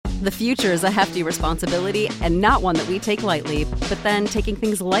The future is a hefty responsibility and not one that we take lightly, but then taking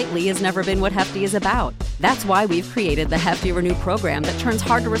things lightly has never been what Hefty is about. That's why we've created the Hefty Renew program that turns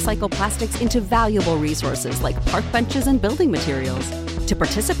hard-to-recycle plastics into valuable resources like park benches and building materials. To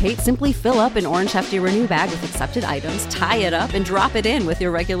participate, simply fill up an orange Hefty Renew bag with accepted items, tie it up, and drop it in with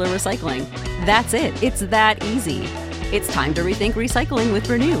your regular recycling. That's it. It's that easy. It's time to rethink recycling with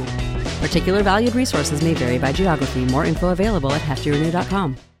Renew. Particular valued resources may vary by geography. More info available at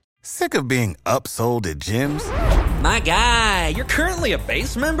heftyrenew.com. Sick of being upsold at gyms? My guy, you're currently a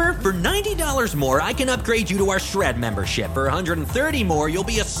base member? For $90 more, I can upgrade you to our Shred membership. For $130 more, you'll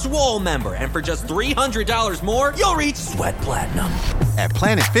be a Swole member. And for just $300 more, you'll reach Sweat Platinum. At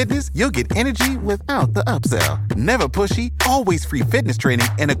Planet Fitness, you'll get energy without the upsell. Never pushy, always free fitness training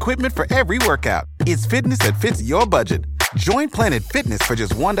and equipment for every workout. It's fitness that fits your budget. Join Planet Fitness for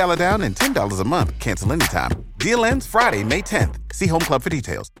just $1 down and $10 a month. Cancel anytime. Deal ends Friday, May 10th. See Home Club for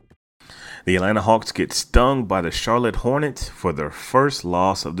details. The Atlanta Hawks get stung by the Charlotte Hornets for their first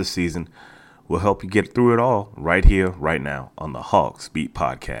loss of the season. We'll help you get through it all right here, right now on the Hawks Beat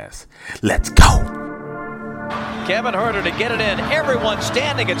Podcast. Let's go. Kevin Huerter to get it in. Everyone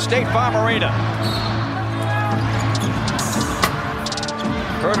standing at State Farm Arena.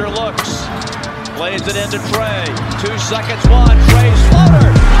 Huerter looks. Plays it into Trey. 2 seconds, one. Trey's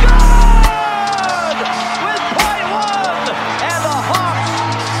floater. Good! With .1. And the Hawks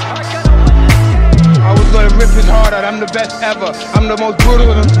are going to win this game. I was going to rip his heart out. I'm the best ever. I'm the most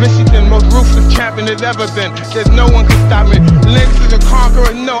brutal and vicious and most ruthless champion there's ever been. There's no one can stop me. Lynx is a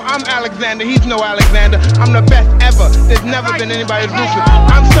conqueror. No, I'm Alexander. He's no Alexander. I'm the best ever. There's never been anybody as ruthless.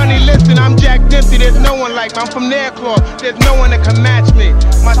 I'm Sonny Liston. I'm Jack Dempsey. There's no one like me. I'm from Nairclaw. There's no one that can match me.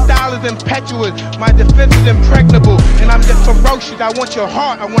 My style is impetuous. My defense is impregnable. And I'm just ferocious. I want your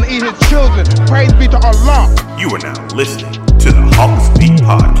heart. I want to eat his children. Praise be to Allah. You are now listening to the Hawks Beat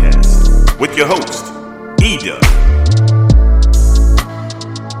Podcast with your host, E-Dub.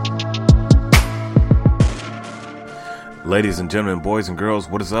 Ladies and gentlemen, boys and girls,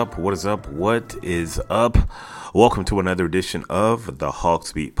 what is up? What is up? What is up? Welcome to another edition of the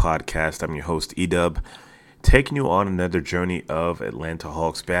Hawks Beat Podcast. I'm your host, E-Dub, taking you on another journey of Atlanta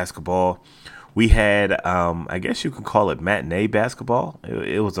Hawks basketball. We had, I guess you can call it matinee basketball.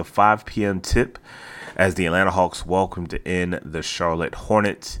 It was a 5 p.m. tip as the Atlanta Hawks welcomed in the Charlotte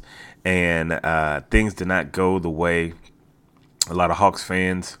Hornets, and things did not go the way a lot of Hawks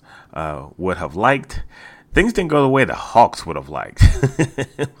fans would have liked. Things didn't go the way the Hawks would have liked.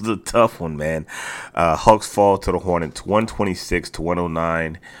 It was a tough one, man. Hawks fall to the Hornets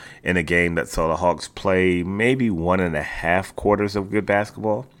 126-109 in a game that saw the Hawks play maybe 1.5 quarters of good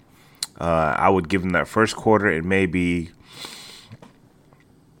basketball. I would give them that first quarter and maybe,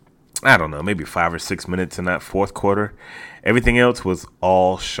 I don't know, maybe 5 or 6 minutes in that fourth quarter. Everything else was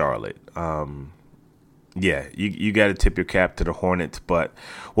all Charlotte. Yeah, you got to tip your cap to the Hornets, but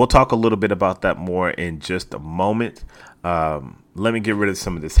we'll talk a little bit about that more in just a moment. Let me get rid of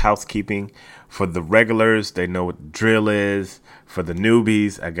some of this housekeeping. For the regulars, they know what the drill is. For the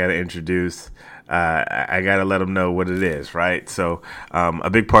newbies, I got to introduce, I got to let them know what it is, right? So a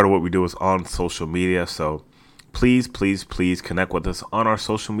big part of what we do is on social media, so please connect with us on our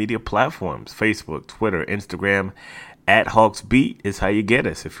social media platforms. Facebook, Twitter, Instagram, at Hawks Beat is how you get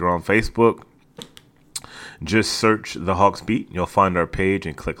us. If you're on Facebook, just search the Hawks Beat. You'll find our page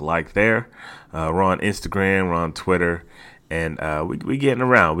and click like there. We're on Instagram, we're on Twitter, and we getting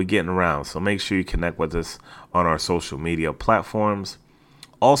around. We getting around. So make sure you connect with us on our social media platforms.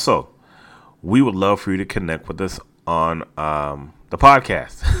 Also, we would love for you to connect with us on the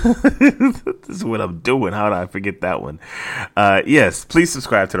podcast. This is what I'm doing. How did I forget that one? Yes, please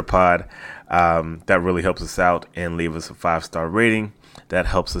subscribe to the pod. That really helps us out, and leave us a 5-star rating. That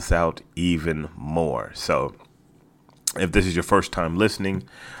helps us out even more. So if this is your first time listening,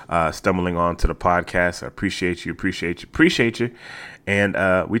 stumbling onto the podcast, I appreciate you.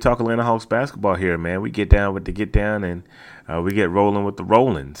 And we talk Atlanta Hawks basketball here, man. We get down with the get down, and we get rolling with the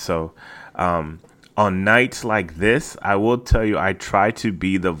rolling. So on nights like this, I will tell you, I try to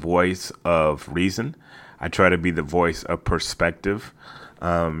be the voice of reason. I try to be the voice of perspective.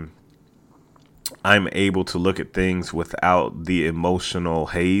 I'm able to look at things without the emotional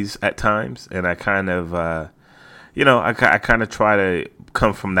haze at times, and I kind of, I kind of try to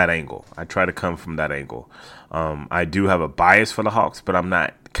come from that angle. I do have a bias for the Hawks, but I'm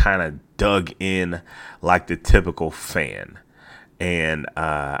not kind of dug in like the typical fan. And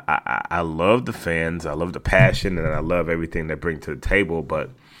I love the fans. I love the passion, and I love everything they bring to the table. But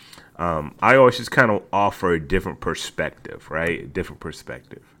I always just kind of offer a different perspective, right? A different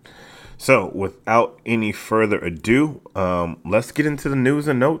perspective. So without any further ado, let's get into the news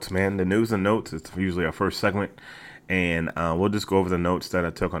and notes, man. The news and notes is usually our first segment. And we'll just go over the notes that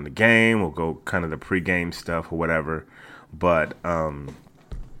I took on the game. We'll go kind of the pregame stuff or whatever. But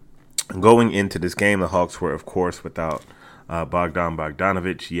going into this game, the Hawks were, of course, without Bogdan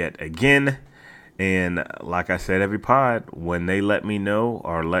Bogdanovic yet again. And like I said, every pod, when they let me know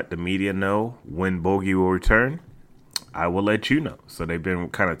or let the media know when Bogey will return, I will let you know. So they've been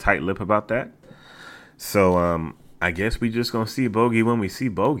kind of tight-lipped about that. So I guess we just going to see Bogey when we see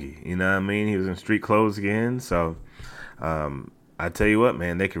Bogey. You know what I mean? He was in street clothes again. So I tell you what,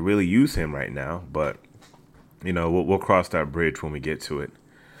 man, they could really use him right now. But, you know, we'll cross that bridge when we get to it.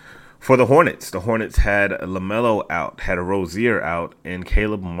 For the Hornets had LaMelo out, had a Rozier out, and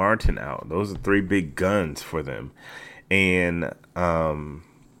Caleb Martin out. Those are three big guns for them. And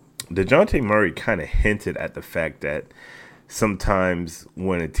DeJounte Murray kind of hinted at the fact that sometimes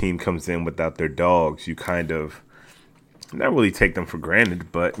when a team comes in without their dogs, you kind of not really take them for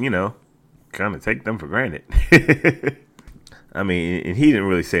granted, but, you know, kind of take them for granted. I mean, and he didn't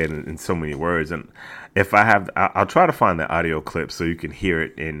really say it in so many words. And if I have, I'll try to find the audio clip so you can hear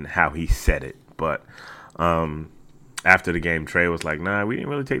it in how he said it. But after the game, Trey was like, nah, we didn't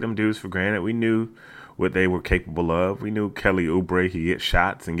really take them dudes for granted. We knew what they were capable of. We knew Kelly Oubre could get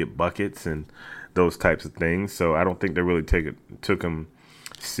shots and get buckets and those types of things. So I don't think they really took him.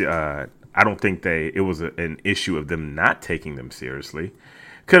 I don't think it was an issue of them not taking them seriously.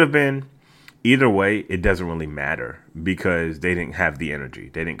 Could have been. Either way, it doesn't really matter because they didn't have the energy.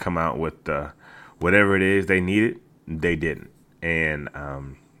 They didn't come out with whatever it is they needed. They didn't. And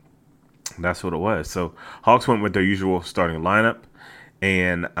that's what it was. So Hawks went with their usual starting lineup.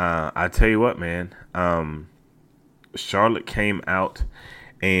 And I tell you what, man, Charlotte came out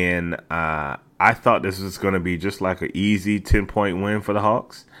and I thought this was going to be just like an easy 10-point win for the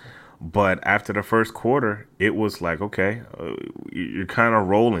Hawks. But after the first quarter, it was like, okay, you're kind of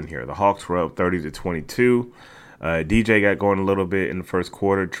rolling here. The Hawks were up 30-22. DJ got going a little bit in the first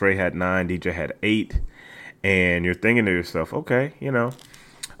quarter. Trey had 9. DJ had 8. And you're thinking to yourself, okay, you know.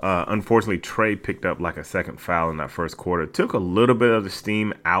 Unfortunately, Trey picked up like a second foul in that first quarter. Took a little bit of the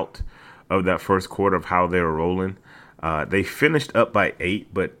steam out of that first quarter of how they were rolling. They finished up by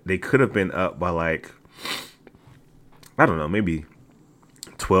 8, but they could have been up by like, I don't know, maybe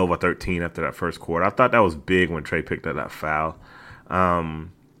 12 or 13 after that first quarter. I thought that was big when Trey picked up that foul.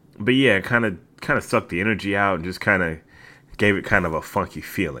 But yeah, kind of sucked the energy out and just kind of gave it kind of a funky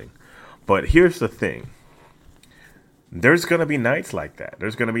feeling. But here's the thing. There's going to be nights like that.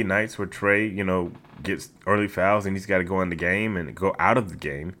 There's going to be nights where Trey, you know, gets early fouls and he's got to go in the game and go out of the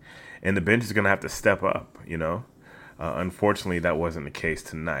game. And the bench is going to have to step up, you know. Unfortunately, that wasn't the case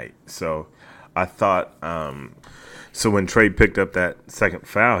tonight. So I thought so when Trey picked up that second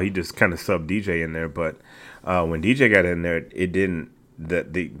foul, he just kind of subbed DJ in there. But when DJ got in there, it didn't.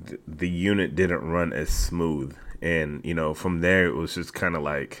 The unit didn't run as smooth, and you know from there it was just kind of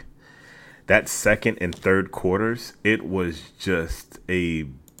like that second and third quarters. It was just a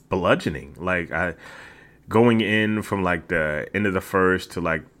bludgeoning. Like going in from like the end of the first to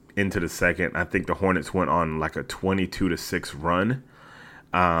like into the second. I think the Hornets went on like a 22-6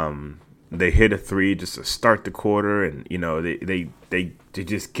 run. They hit a 3 just to start the quarter, and you know they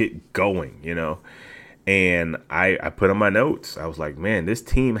just get going, you know. And I put on my notes, I was like, man, this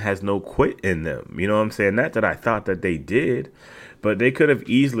team has no quit in them. You know what I'm saying? Not that I thought that they did, but they could have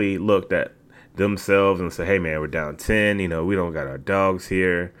easily looked at themselves and said, hey man, we're down 10. You know, we don't got our dogs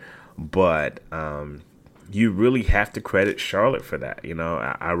here. But you really have to credit Charlotte for that. You know,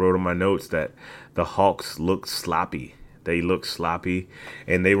 I wrote in my notes that the Hawks looked sloppy. They looked sloppy,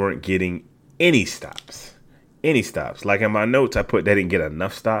 and they weren't getting any stops. Any stops. Like in my notes, I put they didn't get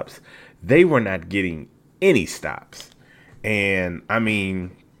enough stops. They were not getting any stops. And, I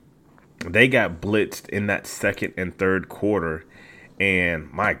mean, they got blitzed in that second and third quarter.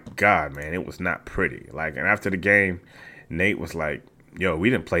 And, my God, man, it was not pretty. Like, and after the game, Nate was like, yo, we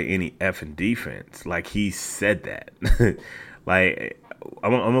didn't play any effing defense. Like, he said that. Like,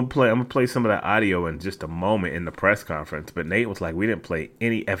 I'm gonna play some of that audio in just a moment in the press conference. But Nate was like, we didn't play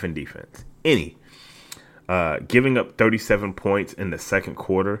any effing defense. Any. Giving up 37 points in the second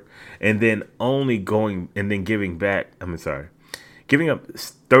quarter, and then giving up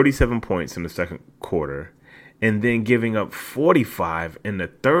 37 points in the second quarter, and then giving up 45 in the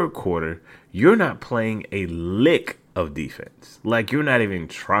third quarter. You're not playing a lick of defense. Like, you're not even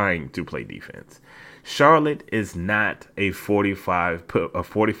trying to play defense. Charlotte is not a 45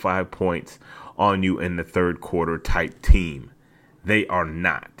 points on you in the third quarter type team. They are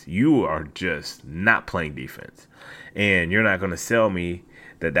not. You are just not playing defense. And you're not going to sell me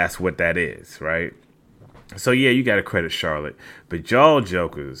that that's what that is, right? So, yeah, you got to credit Charlotte. But y'all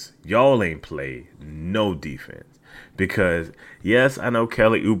jokers, y'all ain't played no defense. Because, yes, I know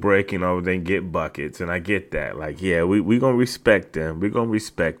Kelly Oubre can over there get buckets, and I get that. Like, yeah, we going to respect them. We're going to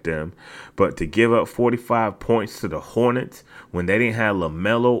respect them. But to give up 45 points to the Hornets when they didn't have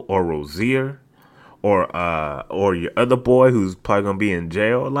LaMelo or Rozier or your other boy who's probably going to be in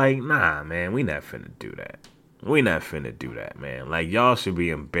jail, like, nah, man, we not finna do that. We not finna do that, man. Like, y'all should be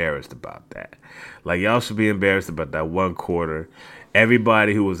embarrassed about that. Like, y'all should be embarrassed about that one quarter.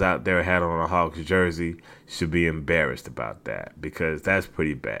 Everybody who was out there had on a Hawks jersey should be embarrassed about that because that's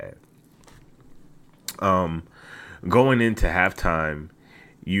pretty bad. Going into halftime,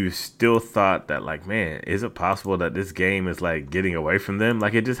 you still thought that, like, man, is it possible that this game is like getting away from them?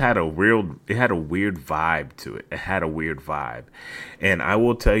 Like, it just had a weird vibe to it. It had a weird vibe. And I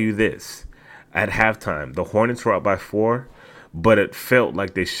will tell you this. At halftime, the Hornets were up by 4, but it felt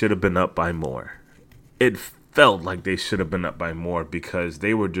like they should have been up by more. It felt like they should have been up by more because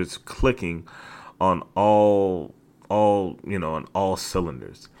they were just clicking on all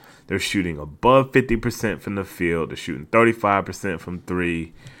cylinders. They're shooting above 50% from the field. They're shooting 35% from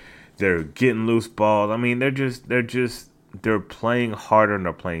 3. They're getting loose balls. I mean, they're playing harder and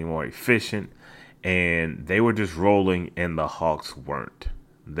they're playing more efficient. And they were just rolling, and the Hawks weren't.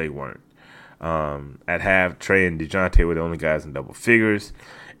 They weren't. At half, Trey and DeJounte were the only guys in double figures.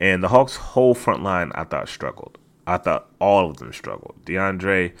 And the Hawks' whole front line, I thought, struggled. I thought all of them struggled.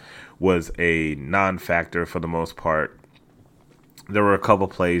 DeAndre was a non-factor for the most part. There were a couple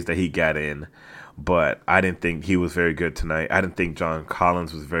plays that he got in, but I didn't think he was very good tonight. I didn't think John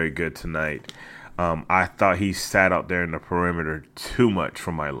Collins was very good tonight. I thought he sat out there in the perimeter too much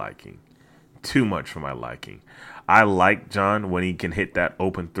for my liking. Too much for my liking. I like John when he can hit that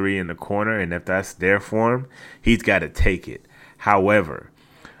open 3 in the corner, and if that's there for him, he's got to take it. However,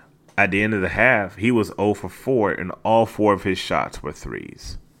 at the end of the half, he was 0 for 4, and all 4 of his shots were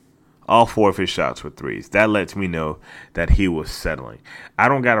threes. All 4 of his shots were threes. That lets me know that he was settling. I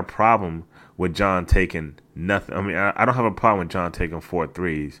don't got a problem with John taking nothing. I mean, I don't have a problem with John taking 4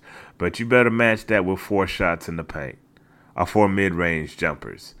 threes, but you better match that with 4 shots in the paint or 4 mid-range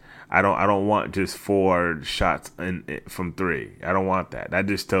jumpers. I don't want just 4 shots from 3. I don't want that. That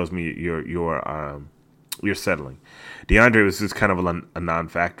just tells me you're settling. DeAndre was just kind of a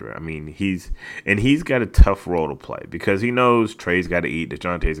non-factor. I mean, he's got a tough role to play because he knows Trey's got to eat,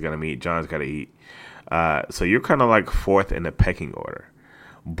 DeJounte's got to eat, John's got to eat. So you're kind of like 4th in the pecking order,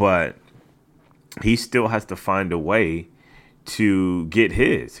 but he still has to find a way to get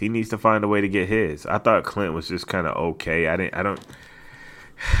his. He needs to find a way to get his. I thought Clint was just kind of okay.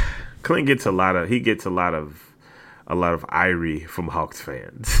 Clint gets a lot of irie from Hawks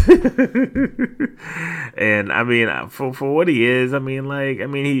fans. And I mean, for what he is,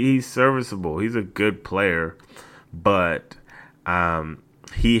 he's serviceable. He's a good player, but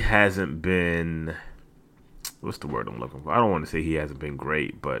he hasn't been, what's the word I'm looking for? I don't want to say he hasn't been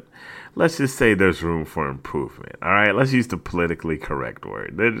great, but let's just say there's room for improvement. All right, let's use the politically correct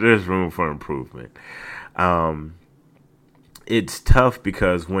word. There's room for improvement. It's tough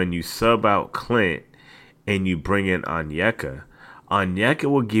because when you sub out Clint and you bring in Onyeka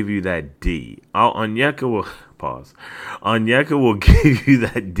will give you that D. Onyeka will give you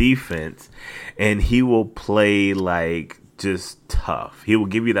that defense, and he will play like just tough. He will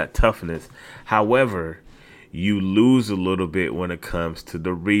give you that toughness. However, you lose a little bit when it comes to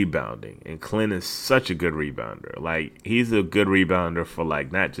the rebounding. And Clint is such a good rebounder. Like, he's a good rebounder for,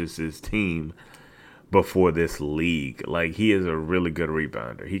 like, not just his team, but for this league. Like, he is a really good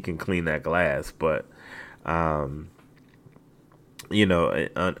rebounder. He can clean that glass, but Onyeka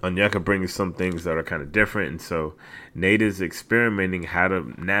brings some things that are kind of different, and so Nate is experimenting how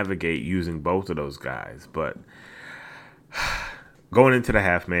to navigate using both of those guys. But going into the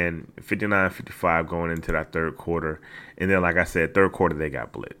half, man, 59-55 going into that third quarter, and then, like I said, third quarter they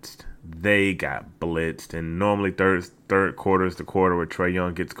got blitzed. And normally third quarter is the quarter where Trae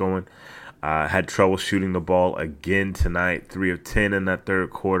Young gets going. Had trouble shooting the ball again tonight, 3 of 10 in that third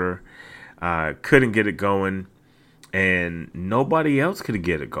quarter. Couldn't get it going, and nobody else could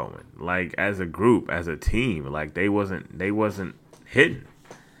get it going. Like, as a group, as a team, like they wasn't hitting.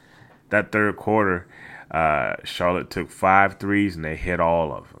 That third quarter, Charlotte took 5 threes and they hit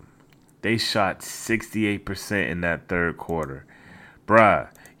all of them. They shot 68% in that third quarter. Bruh,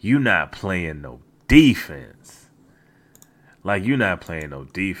 you not playing no defense. Like, you're not playing no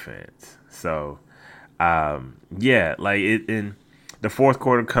defense. So, in the fourth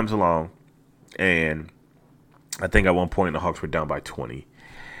quarter comes along, and I think at one point the Hawks were down by 20.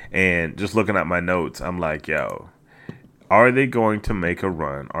 And just looking at my notes, I'm like, yo, are they going to make a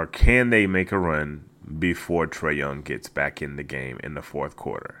run, or can they make a run before Trae Young gets back in the game in the fourth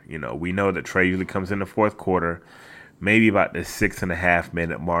quarter? You know, we know that Trae usually comes in the fourth quarter, maybe about the 6.5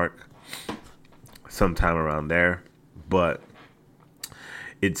 minute mark, sometime around there. But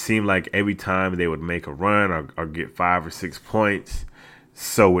it seemed like every time they would make a run or get 5 or 6 points,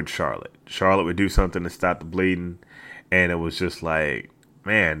 so would Charlotte. Charlotte would do something to stop the bleeding, and it was just like,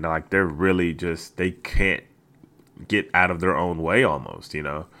 man, like they're really just, they can't get out of their own way almost, you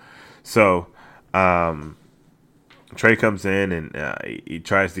know. So Trae comes in and he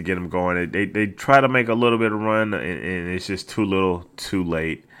tries to get them going. They try to make a little bit of run, and it's just too little, too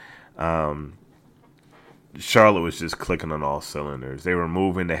late. Charlotte was just clicking on all cylinders. They were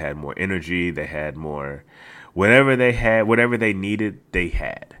moving. They had more energy. They had more. Whatever they needed, they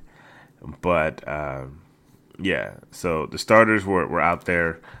had. But yeah, so the starters were out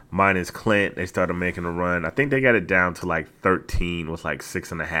there, minus Clint. They started making a run. I think they got it down to like 13 with like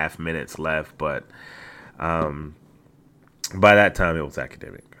 6.5 minutes left. But by that time, it was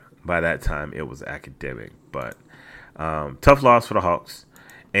academic. But tough loss for the Hawks.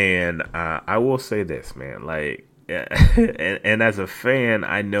 And I will say this, man, like, and as a fan,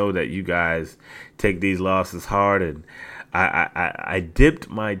 I know that you guys take these losses hard, and I dipped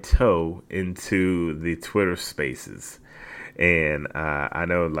my toe into the Twitter spaces, and I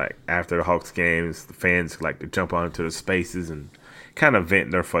know, like, after the Hawks games, the fans like to jump onto the spaces and kind of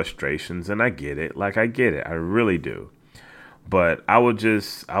vent their frustrations, and I get it, I really do. But I will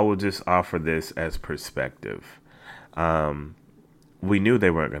just offer this as perspective. We knew they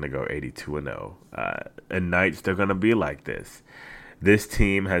weren't going to go 82-0. And nights they're going to be like this. This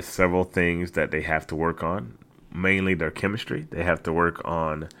team has several things that they have to work on, mainly their chemistry. They have to work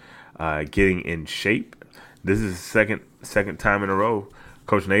on getting in shape. This is the second time in a row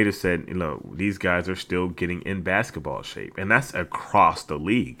Coach Nader said, you know, these guys are still getting in basketball shape, and that's across the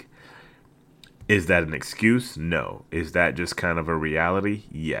league. Is that an excuse? No. Is that just kind of a reality?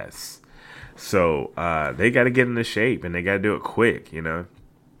 Yes. So they got to get into shape, and they got to do it quick, you know.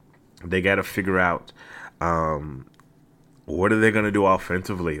 They got to figure out what are they going to do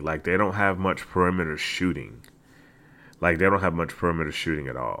offensively. Like, they don't have much perimeter shooting.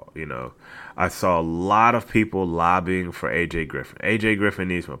 At all, you know. I saw a lot of people lobbying for A.J. Griffin. A.J. Griffin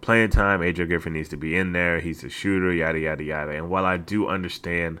needs more playing time. A.J. Griffin needs to be in there. He's a shooter, yada, yada, yada. And while I do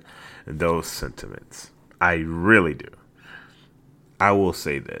understand those sentiments, I really do, I will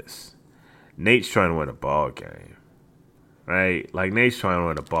say this. Nate's trying to win a ball game, right? Like, Nate's trying to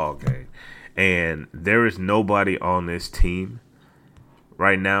win a ball game. And there is nobody on this team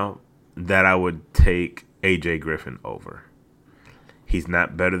right now that I would take A.J. Griffin over. He's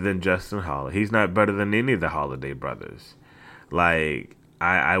not better than Justin Holiday. He's not better than any of the Holiday brothers. Like,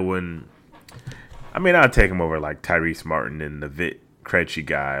 I wouldn't. I mean, I'd take him over, like, Tyrese Martin and the Vit Krejci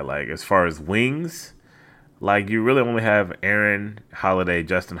guy. Like, as far as wings, like, you really only have Aaron Holiday,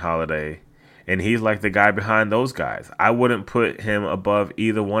 Justin Holiday, and he's like the guy behind those guys. I wouldn't put him above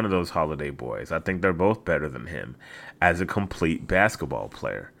either one of those Holiday boys. I think they're both better than him as a complete basketball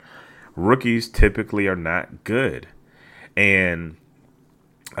player. Rookies typically are not good. And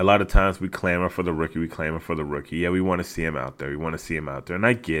a lot of times we clamor for the rookie. Yeah, we want to see him out there. And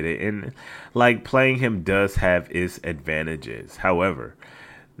I get it. And, like, playing him does have its advantages. However,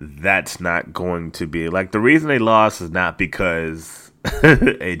 that's not going to be, like, the reason they lost is not because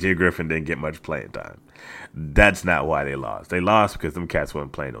A.J. Griffin didn't get much playing time. That's not why they lost. They lost because them cats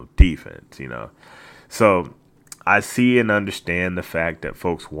weren't playing no defense, you know. So I see and understand the fact that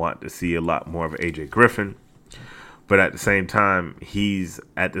folks want to see a lot more of A.J. Griffin. But at the same time, he's,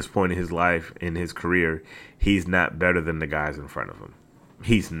 at this point in his life, in his career, he's not better than the guys in front of him.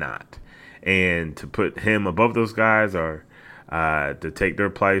 He's not. And to put him above those guys or to take their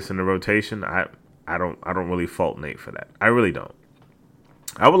place in the rotation, I don't really fault Nate for that. I really don't.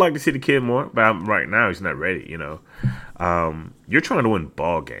 I would like to see the kid more, but right now he's not ready, you know. You're trying to win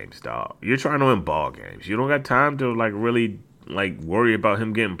ball games, dog. You don't got time to, like, really, like, worry about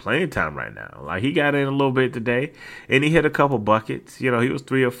him getting playing time right now. Like, he got in a little bit today, and he hit a couple buckets. You know, he was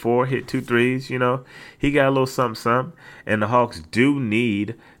 3 or 4, hit 2 threes, you know. He got a little something. And the Hawks do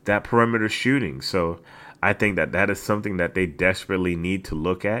need that perimeter shooting. So I think that is something that they desperately need to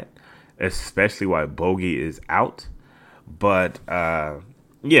look at, especially while Bogey is out. But,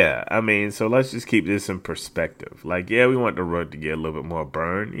 yeah, I mean, so let's just keep this in perspective. Like, yeah, we want the Rook to get a little bit more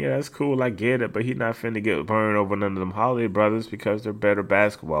burn. Yeah, that's cool, I get it, but he's not finna get burned over none of them Holiday brothers because they're better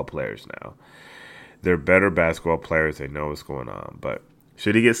basketball players now. They're better basketball players. They know what's going on. But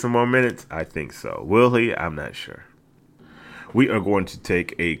Should he get some more minutes? I think so. Will he? I'm not sure. We are going to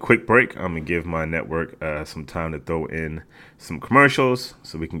take a quick break. I'm going to give my network some time to throw in some commercials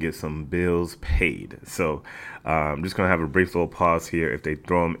so we can get some bills paid. So I'm just going to have a brief little pause here. If they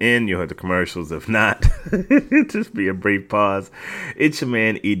throw them in, you'll have the commercials. If not, just be a brief pause. It's your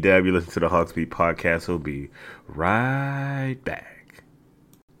man, EW. Listen to the Hawks Beat podcast. We'll be right back.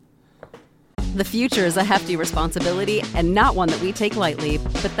 The future is a hefty responsibility and not one that we take lightly,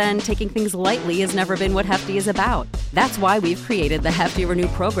 but then taking things lightly has never been what Hefty is about. That's why we've created the Hefty Renew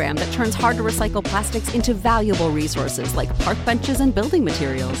program that turns hard-to-recycle plastics into valuable resources like park benches and building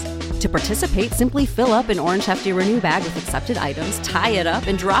materials. To participate, simply fill up an orange Hefty Renew bag with accepted items, tie it up,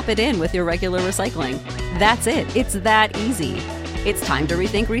 and drop it in with your regular recycling. That's it. It's that easy. It's time to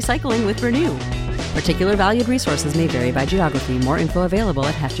rethink recycling with Renew. Particular valued resources may vary by geography. More info available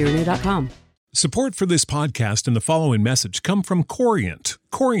at heftyrenew.com. Support for this podcast and the following message come from Corient.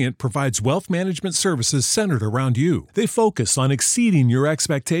 Corient provides wealth management services centered around you. They focus on exceeding your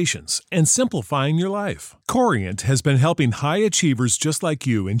expectations and simplifying your life. Corient has been helping high achievers just like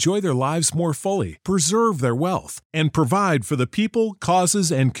you enjoy their lives more fully, preserve their wealth, and provide for the people,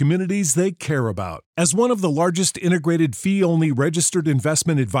 causes, and communities they care about. As one of the largest integrated fee-only registered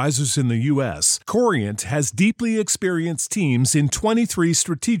investment advisors in the U.S., Corient has deeply experienced teams in 23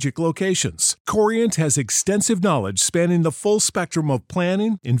 strategic locations. Corient has extensive knowledge spanning the full spectrum of planning,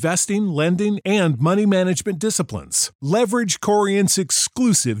 investing, lending, and money management disciplines. Leverage Corient's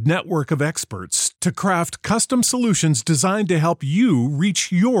exclusive network of experts to craft custom solutions designed to help you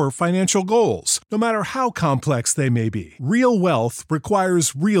reach your financial goals, no matter how complex they may be. Real wealth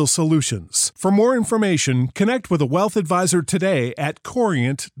requires real solutions. For more information, connect with a wealth advisor today at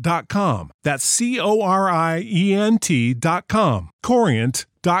Corient.com. That's Corient.com.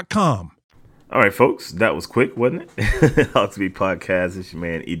 Corient.com. All right, folks, that was quick, wasn't it? Hawks Beat Podcast. It's your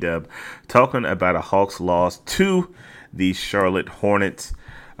man, E-Dub, talking about a Hawks loss to the Charlotte Hornets.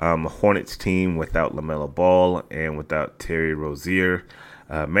 Hornets team without LaMelo Ball and without Terry Rozier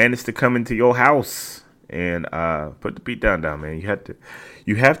managed to come into your house and put the beat down, man.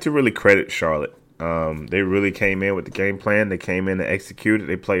 You have to really credit Charlotte. They really came in with the game plan. They came in and executed.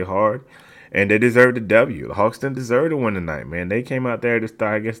 They played hard. And they deserved a W. The Hawks didn't deserve to win tonight, man. They came out there just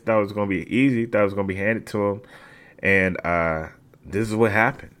thought it was going to be easy. Thought it was going to be handed to them. And this is what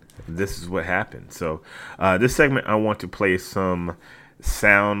happened. So this segment, I want to play some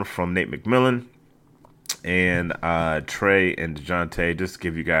sound from Nate McMillan and Trey and DeJounte, just to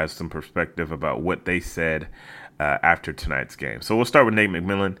give you guys some perspective about what they said after tonight's game. So we'll start with Nate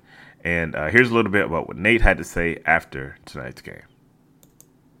McMillan. And here's a little bit about what Nate had to say after tonight's game.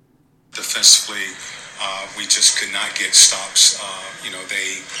 Defensively, we just could not get stops.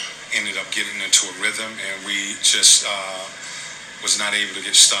 They ended up getting into a rhythm, and we just was not able to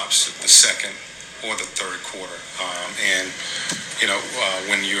get stops the second or the third quarter.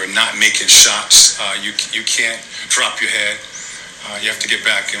 When you're not making shots, you can't drop your head. You have to get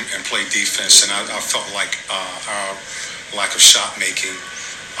back and play defense. And I felt like our lack of shot making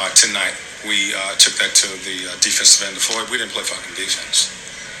tonight, we took that to the defensive end of the floor. We didn't play fucking defense.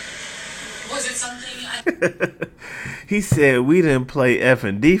 Was it something He said we didn't play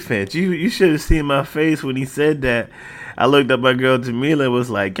effing defense. You should have seen my face when he said that. I looked at my girl Jamila and was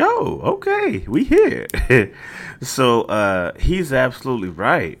like, yo, okay, we here. So he's absolutely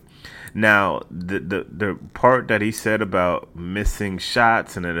right. Now, the part that he said about missing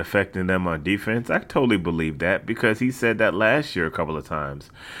shots and it affecting them on defense, I totally believe that, because he said that last year a couple of times,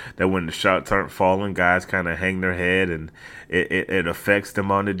 that when the shots aren't falling, guys kind of hang their head and it affects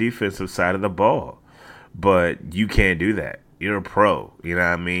them on the defensive side of the ball. But you can't do that. You're a pro, you know what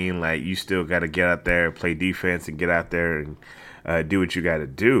I mean? Like, you still got to get out there, play defense, and get out there and do what you got to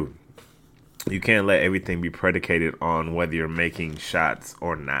do. You can't let everything be predicated on whether you're making shots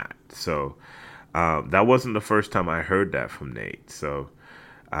or not. So that wasn't the first time I heard that from Nate. So,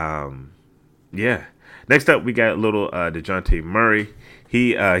 yeah. Next up, we got little DeJounte Murray.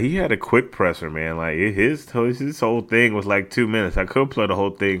 He had a quick presser, man. Like, his whole thing was like 2 minutes. I could play the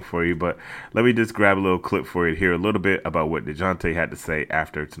whole thing for you, but let me just grab a little clip for you to hear a little bit about what DeJounte had to say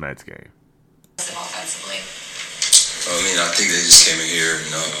after tonight's game. offensively? I think they just came in here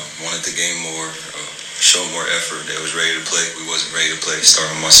and wanted the game more, show more effort. They was ready to play. We wasn't ready to play.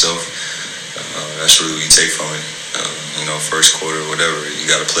 Starting myself, that's really what you take from it. First quarter, whatever. You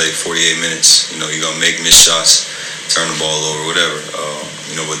got to play 48 minutes. You're going to make missed shots, turn the ball over, whatever.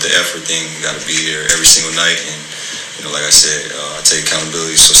 With the effort thing, you got to be there every single night. And, like I said, I take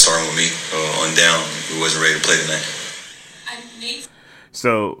accountability. So starting with me on down, we wasn't ready to play tonight.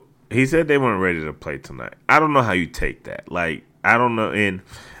 So he said they weren't ready to play tonight. I don't know how you take that. Like, I don't know, and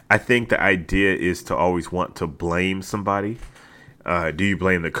I think the idea is to always want to blame somebody. Do you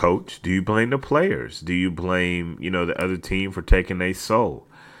blame the coach? Do you blame the players? Do you blame, the other team for taking their soul?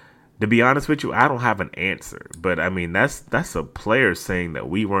 To be honest with you, I don't have an answer. But, I mean, that's a player saying that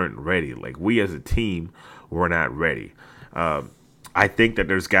we weren't ready. Like, we as a team were not ready. I think that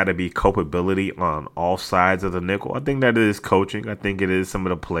there's got to be culpability on all sides of the nickel. I think that it is coaching. I think it is some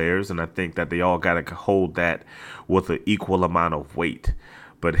of the players. And I think that they all got to hold that with an equal amount of weight.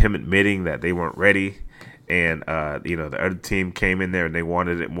 But him admitting that they weren't ready and, the other team came in there and they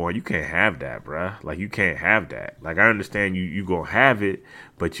wanted it more. You can't have that, bruh. Like, you can't have that. Like, I understand you going to have it,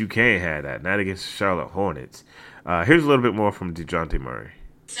 but you can't have that. Not against the Charlotte Hornets. Here's a little bit more from DeJounte Murray.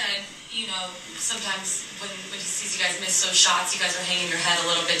 Said, sometimes when he sees you guys miss those shots, you guys are hanging your head a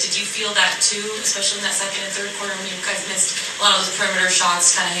little bit. Did you feel that too, especially in that second and third quarter when you guys missed a lot of those perimeter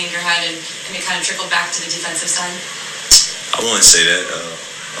shots, kind of hanging your head and it kind of trickled back to the defensive side? I wouldn't say that.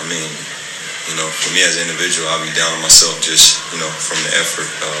 For me as an individual, I'll be down on myself just, from the effort,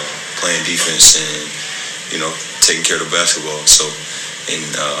 playing defense and, taking care of the basketball. So,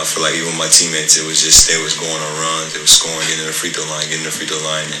 I feel like even my teammates, it was just, they was going on runs, they was scoring, getting to the free throw line,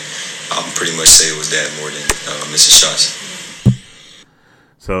 and I'll pretty much say it was that more than missing shots.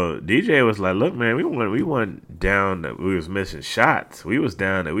 So DJ was like, look, man, we weren't down that we was missing shots. We was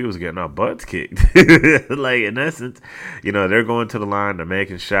down that we was getting our butts kicked. Like, in essence, they're going to the line, they're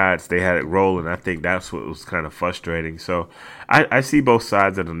making shots, they had it rolling. I think that's what was kind of frustrating. So I see both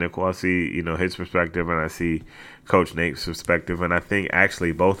sides of the nickel. I see, his perspective, and I see Coach Nate's perspective. And I think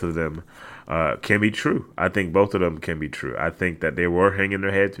actually both of them can be true. I think both of them can be true. I think that they were hanging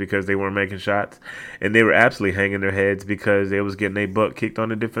their heads because they weren't making shots, and they were absolutely hanging their heads because they was getting their butt kicked on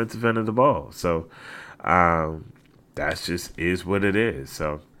the defensive end of the ball. So that's just is what it is.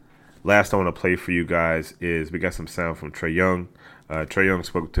 So last I want to play for you guys is we got some sound from Trae Young. Trae Young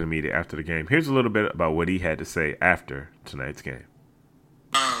spoke to the media after the game. Here's a little bit about what he had to say after tonight's game.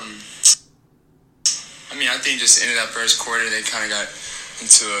 I think just into that first quarter, they kind of got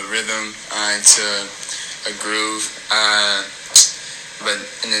into a rhythm, into a groove, and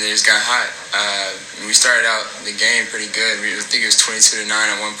then they just got hot. We started out the game pretty good. I think it was 22-9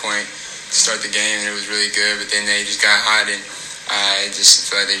 at one point to start the game, and it was really good. But then they just got hot, and I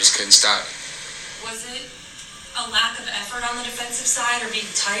just felt like they just couldn't stop. Was it a lack of effort on the defensive side, or being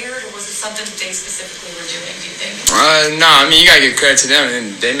tired, or was it something they specifically were doing, do you think? No, you gotta give credit to them.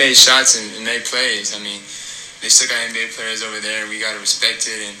 And they made shots and made plays. They still got NBA players over there, and we gotta respect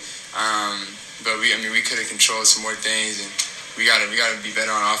it. And but we could have controlled some more things, and we gotta be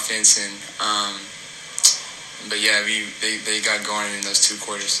better on offense. And but yeah, they got going in those two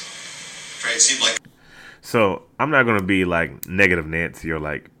quarters. Right, it seemed like. So I'm not gonna be like negative Nancy or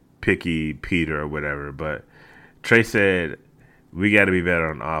like picky Peter or whatever, but Trae said we got to be better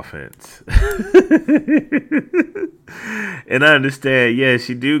on offense. And I understand, yes,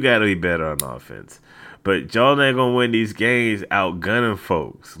 you do got to be better on offense. But y'all not going to win these games outgunning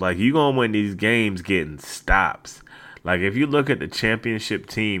folks. Like, you going to win these games getting stops. Like, if you look at the championship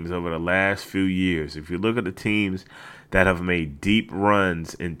teams over the last few years, if you look at the teams that have made deep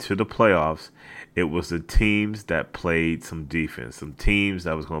runs into the playoffs, it was the teams that played some defense, some teams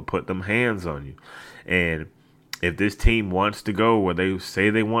that was going to put them hands on you. And if this team wants to go where they say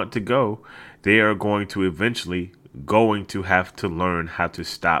they want to go, they are going to eventually have to learn how to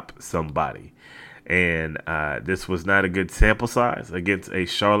stop somebody. And this was not a good sample size against a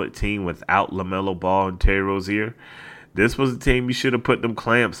Charlotte team without LaMelo Ball and Terry Rozier. This was a team you should have put them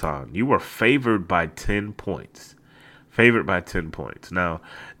clamps on. You were favored by 10 points. Now,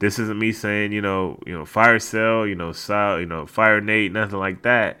 this isn't me saying, fire Sel, fire Nate, nothing like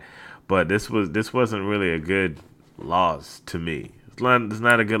that. But this wasn't really a good loss to me. It's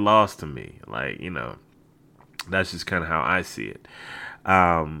not a good loss to me. Like, that's just kind of how I see it.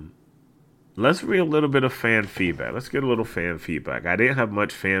 Let's read a little bit of fan feedback. Let's get a little fan feedback. I didn't have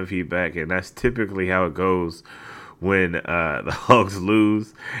much fan feedback, and that's typically how it goes when the Hawks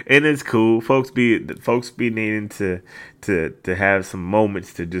lose, and it's cool. Folks be needing to have some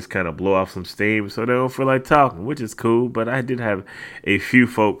moments to just kind of blow off some steam, so they don't feel like talking, which is cool. But I did have a few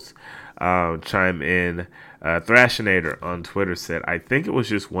folks chime in. Thrashinator on Twitter said, "I think it was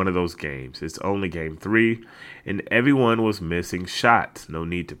just one of those games. It's only game 3, and everyone was missing shots. No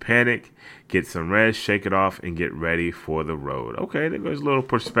need to panic. Get some rest, shake it off, and get ready for the road." Okay, there goes a little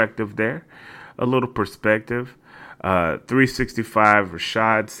perspective there. 365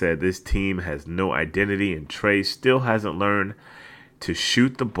 Rashad said this team has no identity, and Trae still hasn't learned to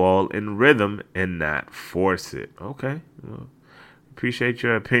shoot the ball in rhythm and not force it. Okay, well, appreciate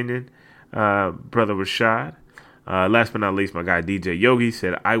your opinion, Brother Rashad. Last but not least, my guy DJ Yogi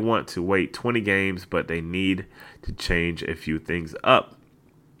said, I want to wait 20 games, but they need to change a few things up.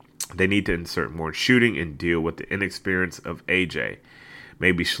 They need to insert more shooting and deal with the inexperience of AJ.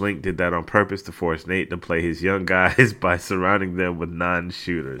 Maybe Schlink did that on purpose to force Nate to play his young guys by surrounding them with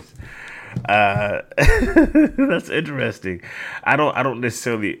non-shooters. That's interesting. I don't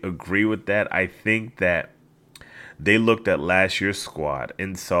necessarily agree with that. I think that they looked at last year's squad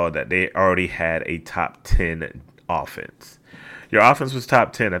and saw that they already had a top 10 offense. Your offense was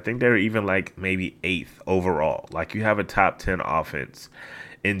top 10. I think they were even like maybe 8th overall. Like, you have a top 10 offense.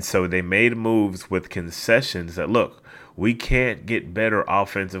 And so they made moves with concessions that, look, we can't get better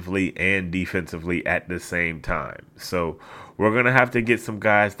offensively and defensively at the same time. So we're going to have to get some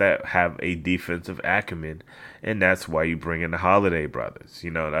guys that have a defensive acumen. And that's why you bring in the Holiday brothers.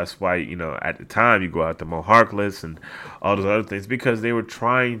 That's why, at the time you go out to Mo Harkless and all those other things, because they were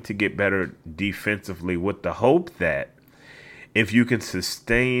trying to get better defensively with the hope that if you can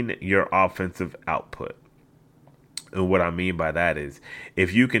sustain your offensive output. And what I mean by that is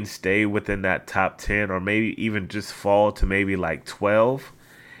if you can stay within that top 10 or maybe even just fall to maybe like 12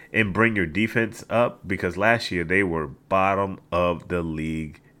 and bring your defense up, because last year they were bottom of the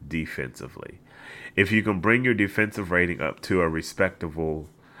league defensively. If you can bring your defensive rating up to a respectable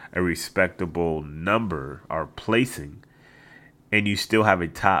number or placing, and you still have a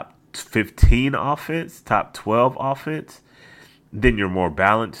top 15 offense, top 12 offense, then you're more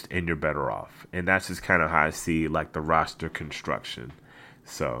balanced and you're better off. And that's just kind of how I see like the roster construction.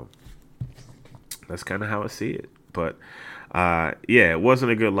 So that's kind of how I see it. But it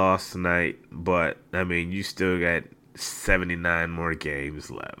wasn't a good loss tonight. But I mean, you still got 79 more games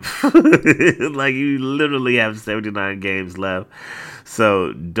left. Like, you literally have 79 games left.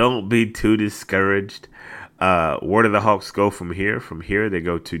 So don't be too discouraged. Where do the Hawks go from here? From here, they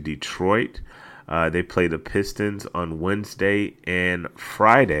go to Detroit. They play the Pistons on Wednesday and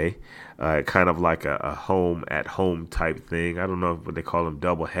Friday, kind of like a home-at-home type thing. I don't know what they call them,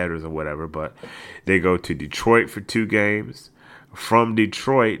 double headers or whatever, but they go to Detroit for 2 games. From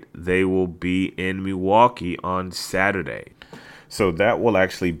Detroit, they will be in Milwaukee on Saturday. So that will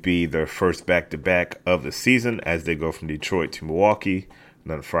actually be their first back-to-back of the season as they go from Detroit to Milwaukee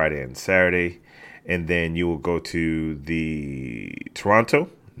on Friday and Saturday. And then you will go to the Toronto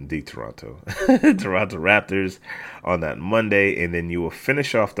Raptors on that Monday, and then you will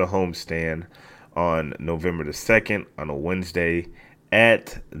finish off the homestand on November the 2nd on a Wednesday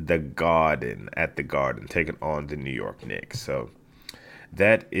at the Garden, taking on the New York Knicks. So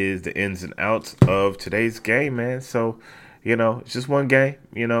that is the ins and outs of today's game, man. So, it's just one game,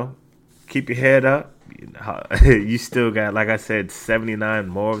 keep your head up. You still got, like I said, 79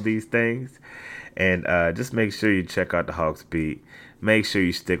 more of these things. And just make sure you check out the Hawks Beat. Make sure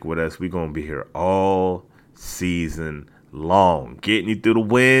you stick with us. We're going to be here all season long, getting you through the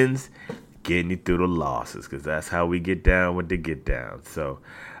wins, getting you through the losses, because that's how we get down when they get down. So,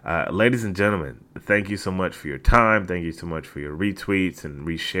 ladies and gentlemen, thank you so much for your time. Thank you so much for your retweets and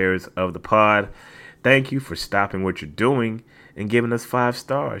reshares of the pod. Thank you for stopping what you're doing and giving us 5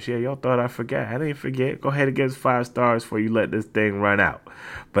 stars. Yeah, y'all thought I forgot. I didn't forget. Go ahead and give us 5 stars before you let this thing run out.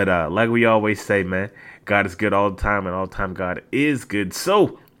 But like we always say, man, God is good all the time, and all the time God is good.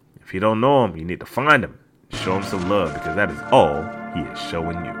 So if you don't know him, you need to find him. Show him some love, because that is all he is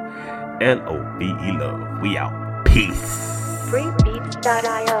showing you. LOVE love. We out. Peace.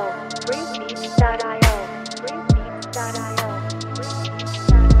 Freebeats.io. Freebeats.io. Freebeats.io.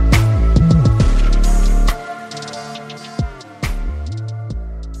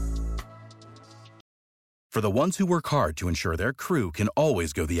 For the ones who work hard to ensure their crew can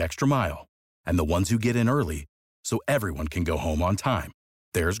always go the extra mile, and the ones who get in early so everyone can go home on time,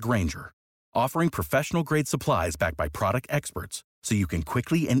 there's Grainger, offering professional-grade supplies backed by product experts so you can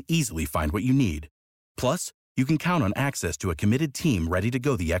quickly and easily find what you need. Plus, you can count on access to a committed team ready to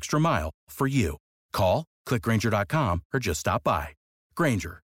go the extra mile for you. Call, click Grainger.com, or just stop by.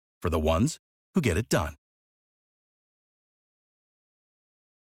 Grainger, for the ones who get it done.